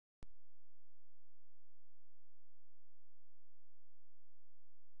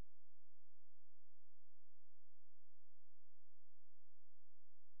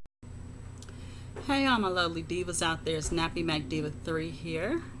Hey all my lovely divas out there, it's Nappy Mac Diva 3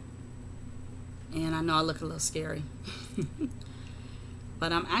 here, and I know I look a little scary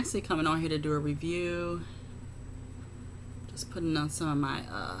but I'm actually coming on here to do a review, just putting on some of my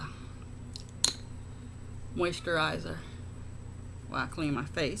moisturizer while I clean my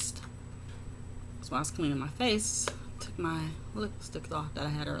face. So while I was cleaning my face, I took my lipstick off that I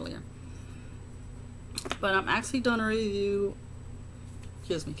had earlier, but I'm actually doing a review.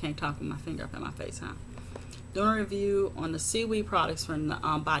 Excuse me, can't talk with my finger up in my face, huh? Doing a review on the Seaweed products from the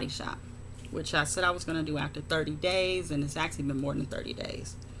Body Shop, which I said I was going to do after 30 days, and it's actually been more than 30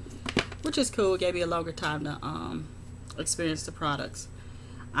 days, which is cool. It gave me a longer time to experience the products.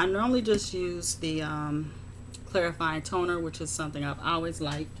 I normally just use the clarifying toner, which is something I've always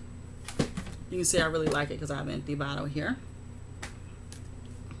liked. You can see I really like it because I have an empty bottle here,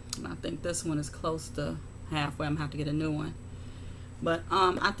 and I think this one is close to halfway. I'm going to have to get a new one. But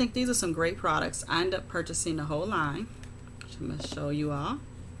I think these are some great products. I ended up purchasing the whole line, which I'm going to show you all.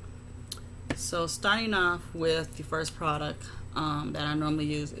 So starting off with the first product that I normally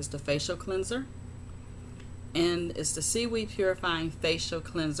use is the facial cleanser. And it's the Seaweed Purifying Facial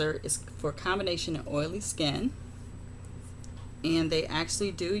Cleanser. It's for a combination of oily skin. And they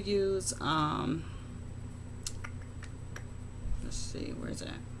actually do use, let's see, where's it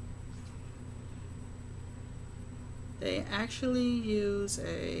at? They actually use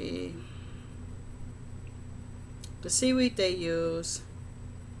the seaweed they use,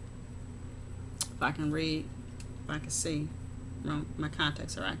 if I can read, if I can see, my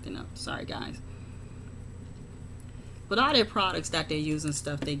contacts are acting up, sorry guys. But all their products that they use and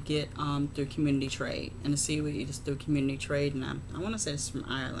stuff, they get through community trade. And the seaweed is through community trade, and I want to say it's from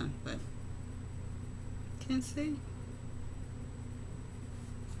Ireland, but can't see.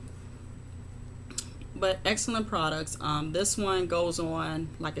 But excellent products. This one goes on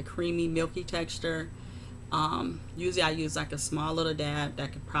like a creamy, milky texture. Usually I use like a small little dab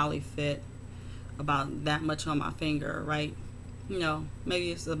that could probably fit about that much on my finger, right? You know, maybe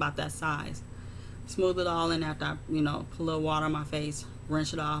it's about that size. Smooth it all in after I, put a little water on my face,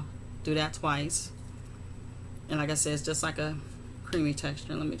 rinse it off, do that twice. And like I said, it's just like a creamy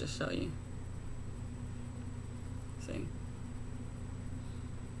texture. Let me just show you. See?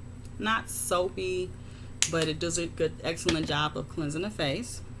 Not soapy, but it does a good, excellent job of cleansing the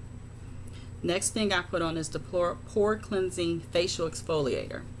face. Next thing I put on is the Pore-Cleansing Facial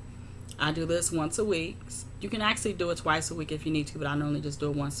Exfoliator. I do this once a week. You can actually do it twice a week if you need to, but I normally just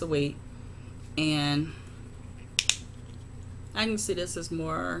do it once a week. And I can see this is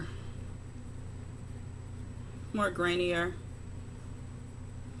more grainier,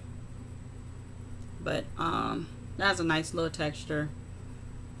 but that has a nice little texture.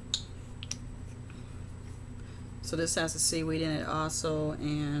 So this has the seaweed in it also,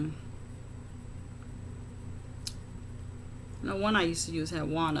 and one I used to use had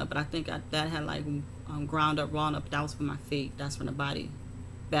walnut, but I think that had like ground up walnut, but that was for my feet. That's from the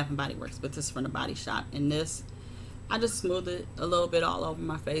Bath and Body Works, but this is from the Body Shop. And this, I just smooth it a little bit all over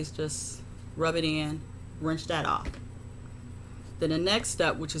my face, just rub it in, rinse that off. Then the next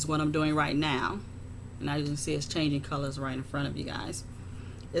step, which is what I'm doing right now, and as you can see it's changing colors right in front of you guys,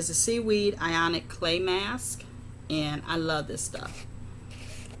 is the Seaweed Ionic Clay Mask. And I love this stuff.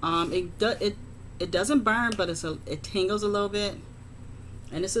 It doesn't burn, but it tingles a little bit.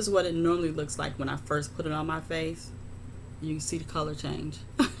 And this is what it normally looks like when I first put it on my face. You can see the color change.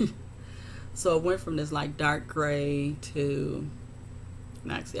 So it went from this like dark gray to,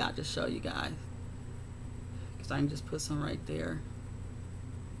 and actually I'll just show you guys, because I can just put some right there.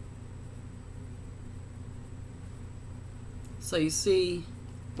 So you see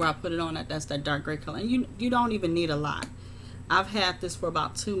where I put it on, that's that dark gray color, and you don't even need a lot. I've had this for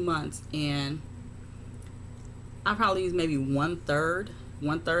about 2 months, and I probably use maybe one third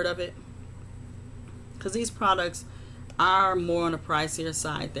of it, because these products are more on the pricier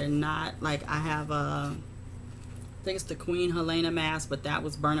side. They're not like, I have I think it's the Queen Helena mask, but that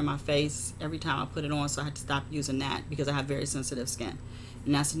was burning my face every time I put it on, so I had to stop using that because I have very sensitive skin.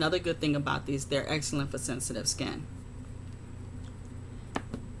 And that's another good thing about these, they're excellent for sensitive skin.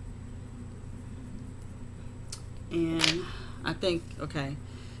 And I think, okay,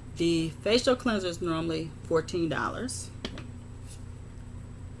 the facial cleanser is normally $14.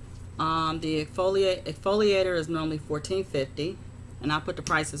 The exfoliator is normally $14.50, and I put the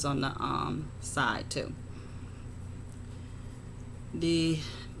prices on the side too. The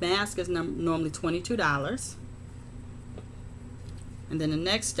mask is normally $22, and then the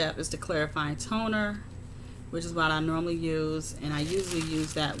next step is the clarifying toner, which is what I normally use, and I usually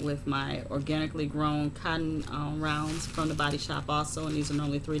use that with my organically grown cotton rounds from the Body Shop also, and these are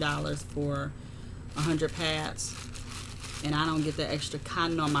normally $3 for 100 pads, and I don't get the extra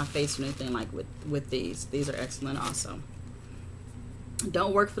cotton on my face or anything like with these. These are excellent also.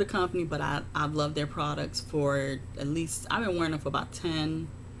 Don't work for the company, but I've loved their products for at least, I've been wearing them for about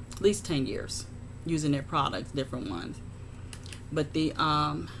at least 10 years, using their products, different ones. But the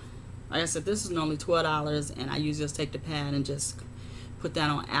like I said, this is normally $12, and I usually just take the pad and just put that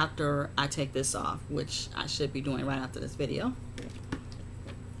on after I take this off, which I should be doing right after this video.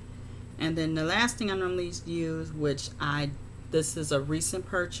 And then the last thing I normally use, which this is a recent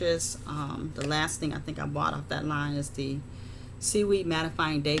purchase, the last thing I think I bought off that line is the Seaweed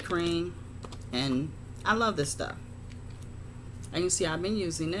Mattifying Day Cream, and I love this stuff. As you can see, I've been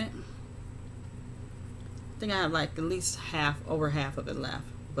using it. I think I have like at least over half of it left,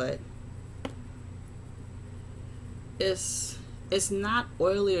 but it's not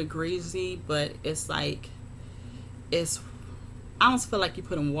oily or greasy, but it's like, I don't feel like you're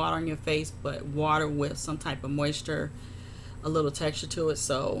putting water on your face, but water with some type of moisture, a little texture to it.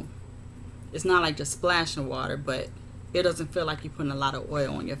 So it's not like just splashing water, but it doesn't feel like you're putting a lot of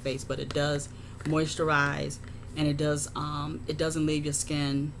oil on your face, but it does moisturize, and it doesn't leave your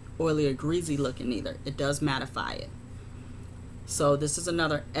skin oily or greasy looking either. It does mattify it. So this is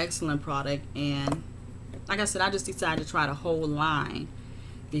another excellent product, and like I said, I just decided to try the whole line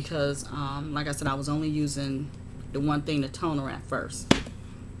because like I said, I was only using the one thing, the toner, at first.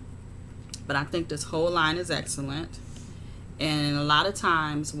 But I think this whole line is excellent. And a lot of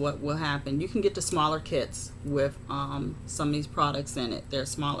times what will happen, you can get the smaller kits with some of these products in it. They're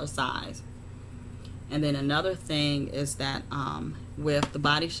smaller size. And then another thing is that with the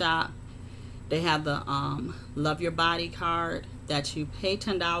Body Shop, they have the Love Your Body card that you pay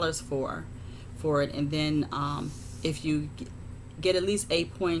 $10 for it. And then if you get at least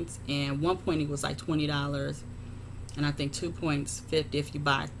 8 points, and 1 point equals like $20. And I think 2 points, $50. If you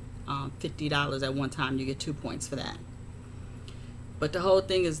buy $50 at one time, you get 2 points for that. But the whole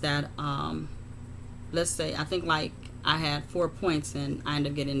thing is that, let's say, I think like I had 4 points and I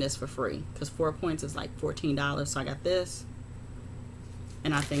ended up getting this for free. Because 4 points is like $14. So I got this.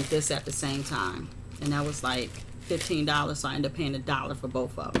 And I think this at the same time. And that was like $15. So I ended up paying $1 for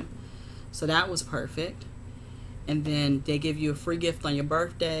both of them. So that was perfect. And then they give you a free gift on your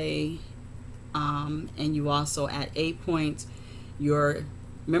birthday. And you also, at 8 points, your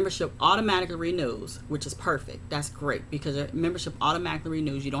membership automatically renews, which is perfect. That's great because your membership automatically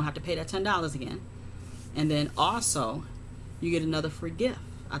renews. You don't have to pay that $10 again. And then also you get another free gift.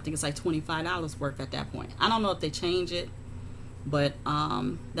 I think it's like $25 worth at that point. I don't know if they change it, but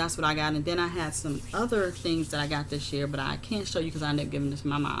that's what I got. And then I had some other things that I got this year, but I can't show you because I ended up giving this to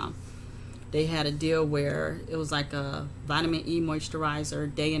my mom. They had a deal where it was like a vitamin E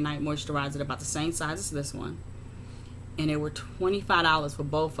moisturizer, day and night moisturizer, about the same size as this one. And they were $25 for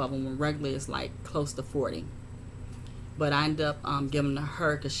both of them, when regularly it's like close to $40. But I ended up giving them to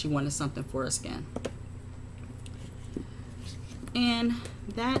her because she wanted something for her skin. And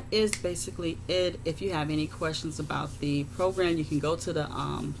that is basically it. If you have any questions about the program, you can go to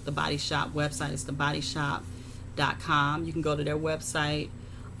the Body Shop website. It's thebodyshop.com. You can go to their website.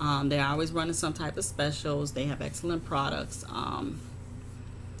 They're always running some type of specials. They have excellent products.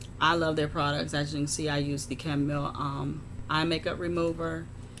 I love their products. As you can see, I use the chamomile eye makeup remover.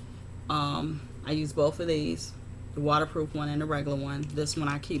 I use both of these, the waterproof one and the regular one. This one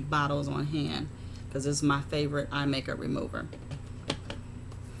I keep bottles on hand because this is my favorite eye makeup remover.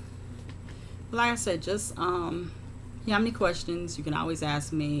 But like I said, just if you have any questions, you can always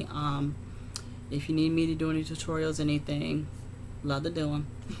ask me. If you need me to do any tutorials, anything, love to do them.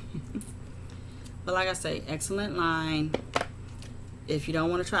 But like I say, excellent line. If you don't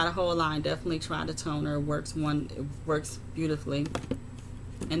want to try the whole line, definitely try the toner. It works beautifully.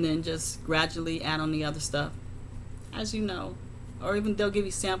 And then just gradually add on the other stuff as you know. Or even they'll give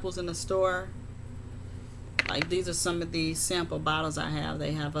you samples in the store. Like these are some of the sample bottles I have.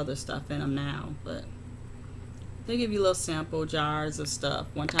 They have other stuff in them now, but they give you little sample jars of stuff.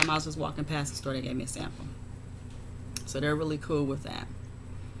 One time I was just walking past the store, they gave me a sample. So they're really cool with that.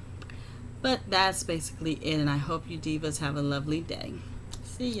 But that's basically it, and I hope you divas have a lovely day.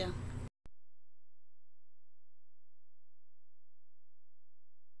 See ya.